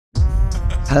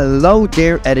Hello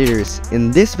there editors, in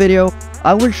this video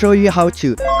I will show you how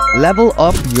to level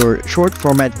up your short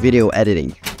format video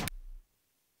editing.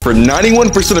 For 91%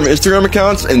 of Instagram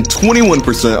accounts and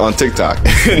 21% on TikTok.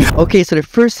 Okay, so the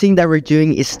first thing that we're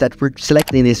doing is that we're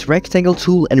selecting this rectangle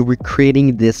tool and we're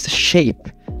creating this shape.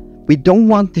 We don't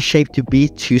want the shape to be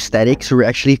too static, so we're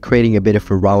actually creating a bit of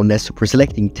a roundness. We're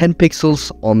selecting 10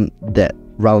 pixels on the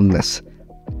roundness.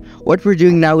 What we're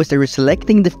doing now is that we're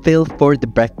selecting the fill for the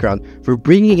background. We're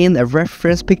bringing in a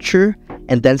reference picture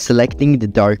and then selecting the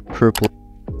dark purple.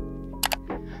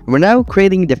 We're now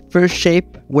creating the first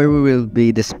shape where we will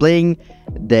be displaying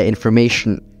the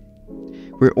information.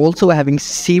 We're also having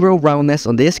 0 roundness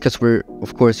on this because we're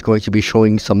of course going to be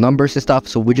showing some numbers and stuff,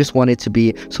 so we just want it to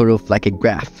be sort of like a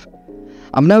graph.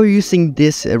 I'm now using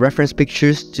this reference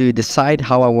pictures to decide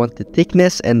how I want the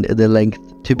thickness and the length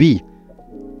to be.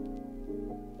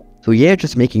 So yeah,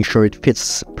 just making sure it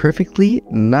fits perfectly.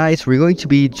 Nice. We're going to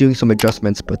be doing some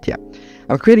adjustments, but yeah.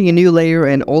 I'm creating a new layer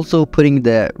and also putting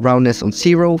the roundness on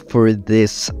 0 for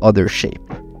this other shape.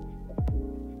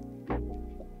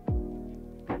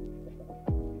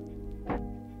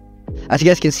 As you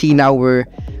guys can see now, we're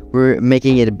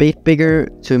making it a bit bigger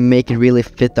to make it really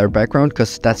fit our background,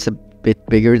 because that's a bit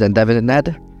bigger than Devin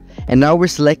had. And now we're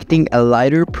selecting a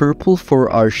lighter purple for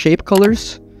our shape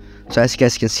colors. So as you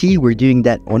guys can see, we're doing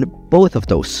that on both of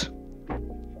those.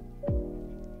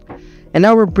 And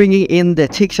now we're bringing in the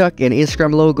TikTok and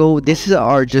Instagram logo. This is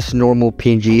our just normal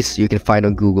PNGs you can find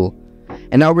on Google.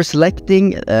 And now we're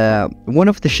selecting one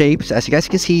of the shapes, as you guys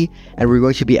can see, and we're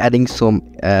going to be adding some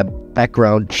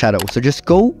background shadow. So just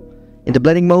go into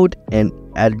blending mode and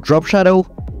add drop shadow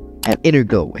and inner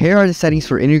glow. Here are the settings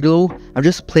for inner glow. I'm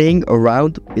just playing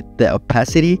around with the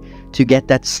opacity to get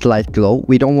that slight glow.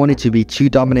 We don't want it to be too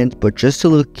dominant, but just to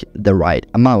look the right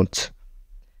amount.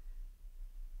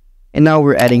 And now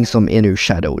we're adding some inner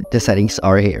shadow. The settings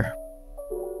are here.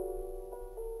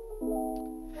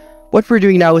 What we're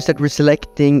doing now is that we're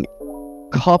selecting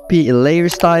copy layer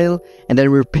style, and then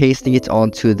we're pasting it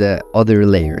onto the other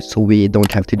layer, so we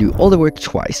don't have to do all the work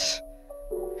twice.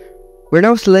 We're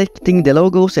now selecting the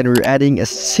logos and we're adding a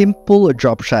simple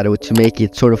drop shadow to make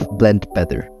it sort of blend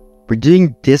better. We're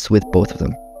doing this with both of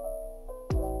them.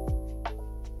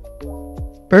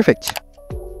 Perfect.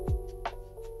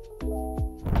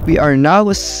 We are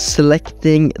now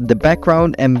selecting the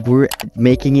background and we're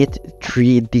making it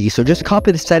 3D. So just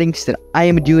copy the settings that I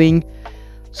am doing.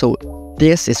 So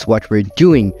this is what we're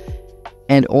doing.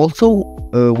 And also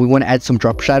we want to add some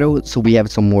drop shadow so we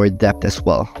have some more depth as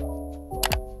well.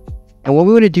 And what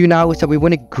we want to do now is that we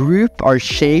want to group our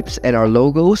shapes and our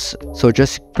logos. So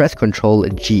just press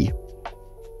Ctrl G.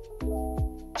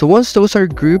 So once those are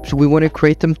grouped, we want to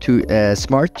create them to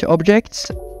smart objects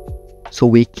so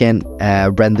we can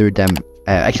render them,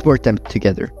 export them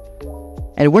together.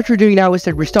 And what we're doing now is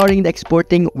that we're starting the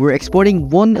exporting. We're exporting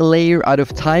one layer at a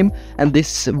time, and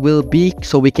this will be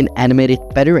so we can animate it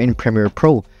better in Premiere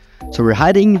Pro. So we're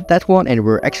hiding that one and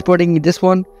we're exporting this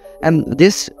one. And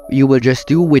this you will just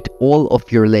do with all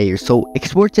of your layers, so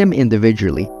export them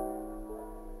individually.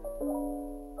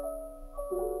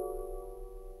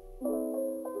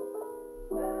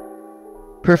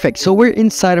 Perfect, so we're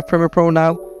inside of Premiere Pro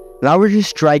now. Now we're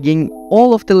just dragging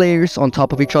all of the layers on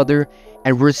top of each other,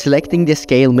 and we're selecting the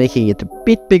scale, making it a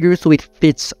bit bigger so it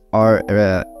fits our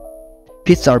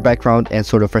background and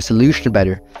sort of resolution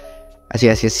better. As you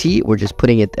guys can see, we're just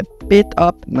putting it a bit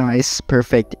up. Nice,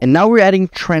 perfect. And now we're adding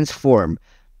transform.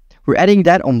 We're adding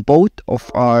that on both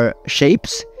of our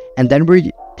shapes, and then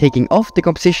we're taking off the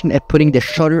composition and putting the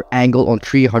shutter angle on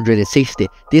 360.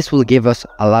 This will give us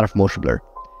a lot of motion blur.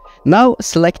 Now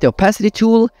select the opacity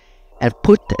tool and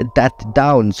put that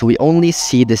down so we only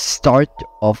see the start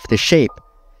of the shape.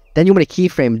 Then you want to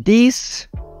keyframe these.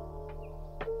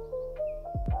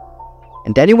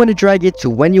 And then you want to drag it to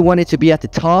when you want it to be at the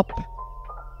top.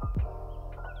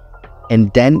 And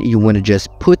then you want to just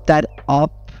put that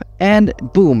up and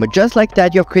boom, just like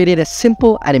that, you have created a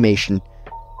simple animation.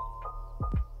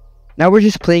 Now we're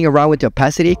just playing around with the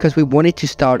opacity because we want it to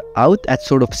start out at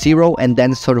sort of 0 and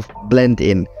then sort of blend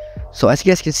in. So as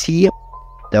you guys can see,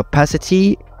 the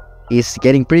opacity is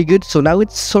getting pretty good. So now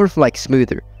it's sort of like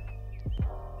smoother.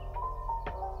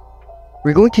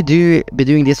 We're going to be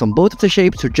doing this on both of the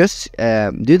shapes, so just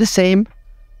do the same.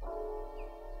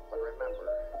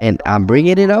 And I'm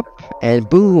bringing it up, and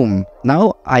boom.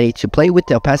 Now I need to play with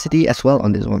the opacity as well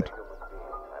on this one.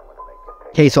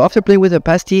 Okay, so after playing with the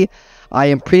opacity, I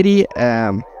am pretty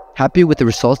happy with the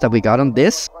results that we got on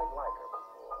this.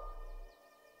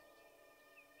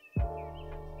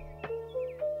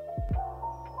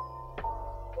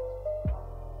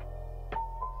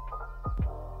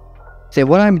 So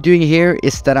what I'm doing here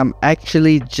is that I'm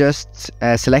actually just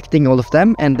selecting all of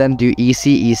them and then do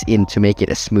ease in to make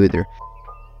it smoother.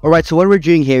 Alright, so what we're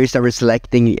doing here is that we're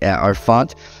selecting our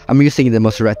font. I'm using the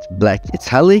Montserrat Black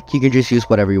Italic. You can just use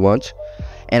whatever you want.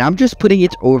 And I'm just putting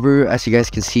it over, as you guys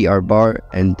can see, our bar.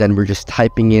 And then we're just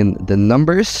typing in the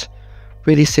numbers.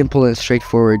 Pretty simple and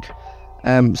straightforward.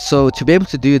 So to be able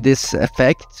to do this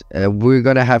effect, we're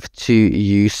gonna have to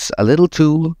use a little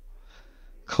tool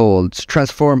called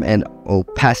transform and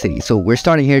opacity. So we're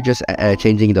starting here just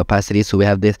changing the opacity, so we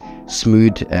have this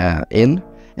smooth in,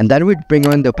 and then we bring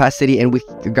on the opacity, and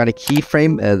we're gonna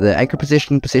keyframe the anchor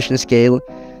position scale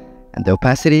and the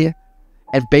opacity.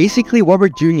 And basically what we're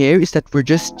doing here is that we're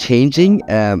just changing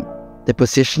the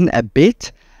position a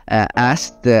bit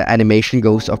as the animation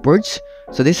goes upwards.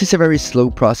 So this is a very slow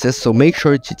process, so make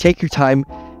sure to take your time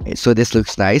so this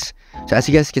looks nice. So as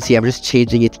you guys can see, I'm just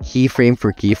changing it keyframe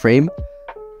for keyframe.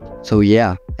 So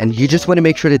yeah, and you just want to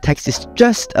make sure the text is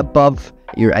just above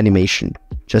your animation,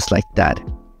 just like that.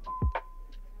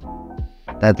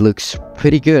 That looks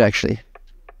pretty good actually.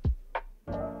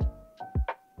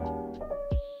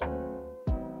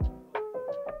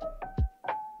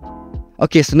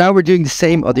 Okay, so now we're doing the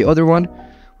same on the other one.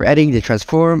 We're adding the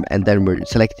transform, and then we're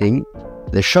selecting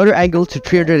the shutter angle to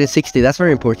 360. That's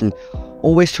very important.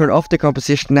 Always turn off the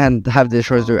composition and have the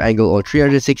shutter angle on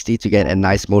 360 to get a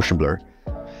nice motion blur.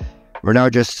 We're now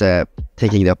just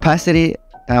taking the opacity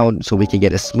down so we can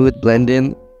get a smooth blend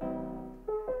in.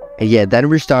 And yeah, then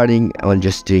we're starting on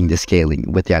just doing the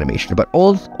scaling with the animation. But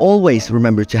always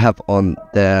remember to have on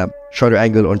the shutter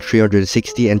angle on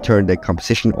 360 and turn the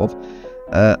composition off.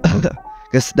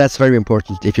 Because that's very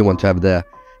important if you want to have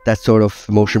that sort of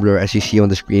motion blur as you see on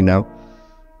the screen now.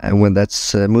 And when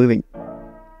that's moving.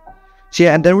 So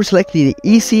yeah, and then we're selecting the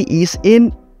ease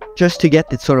in just to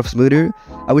get it sort of smoother.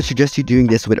 I would suggest you doing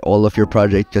this with all of your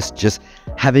projects. Just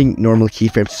having normal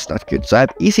keyframes is not good. So I have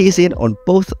ease in on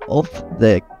both of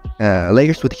the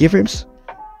layers with keyframes.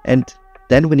 And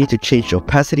then we need to change the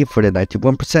opacity for the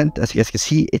 91%. As you guys can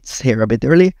see, it's here a bit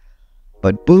early.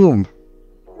 But boom.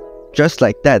 Just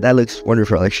like that. That looks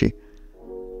wonderful actually.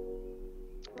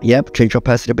 Yep, change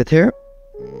opacity a bit here.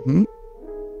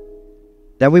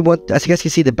 Then we want, as you guys can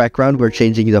see, the background, we're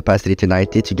changing the opacity to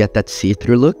 90 to get that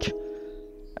see-through look,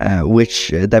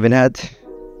 which Devin had,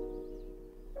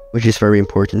 which is very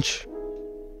important.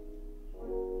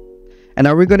 And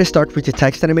now we're going to start with the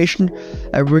text animation.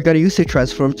 We're going to use the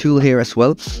transform tool here as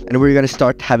well, and we're going to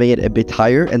start having it a bit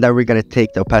higher, and then we're going to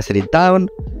take the opacity down,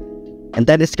 and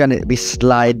then it's going to be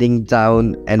sliding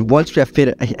down. And once we have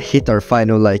hit our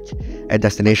final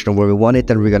destination where we want it,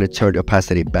 then we're going to turn the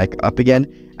opacity back up again,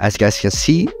 as you guys can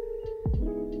see.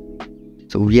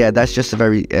 So yeah, that's just a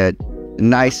very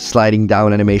nice sliding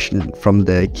down animation from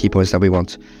the key points that we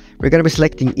want. We're going to be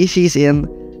selecting ease in,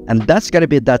 and that's going to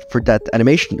be that for that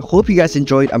animation. Hope you guys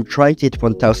enjoyed. I'm trying to hit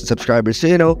 1,000 subscribers, so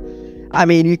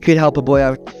you could help a boy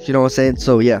out, you know what I'm saying?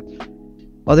 So yeah.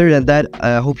 Other than that,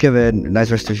 I hope you have a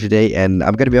nice rest of your day, and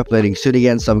I'm going to be uploading soon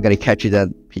again, so I'm going to catch you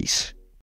then. Peace.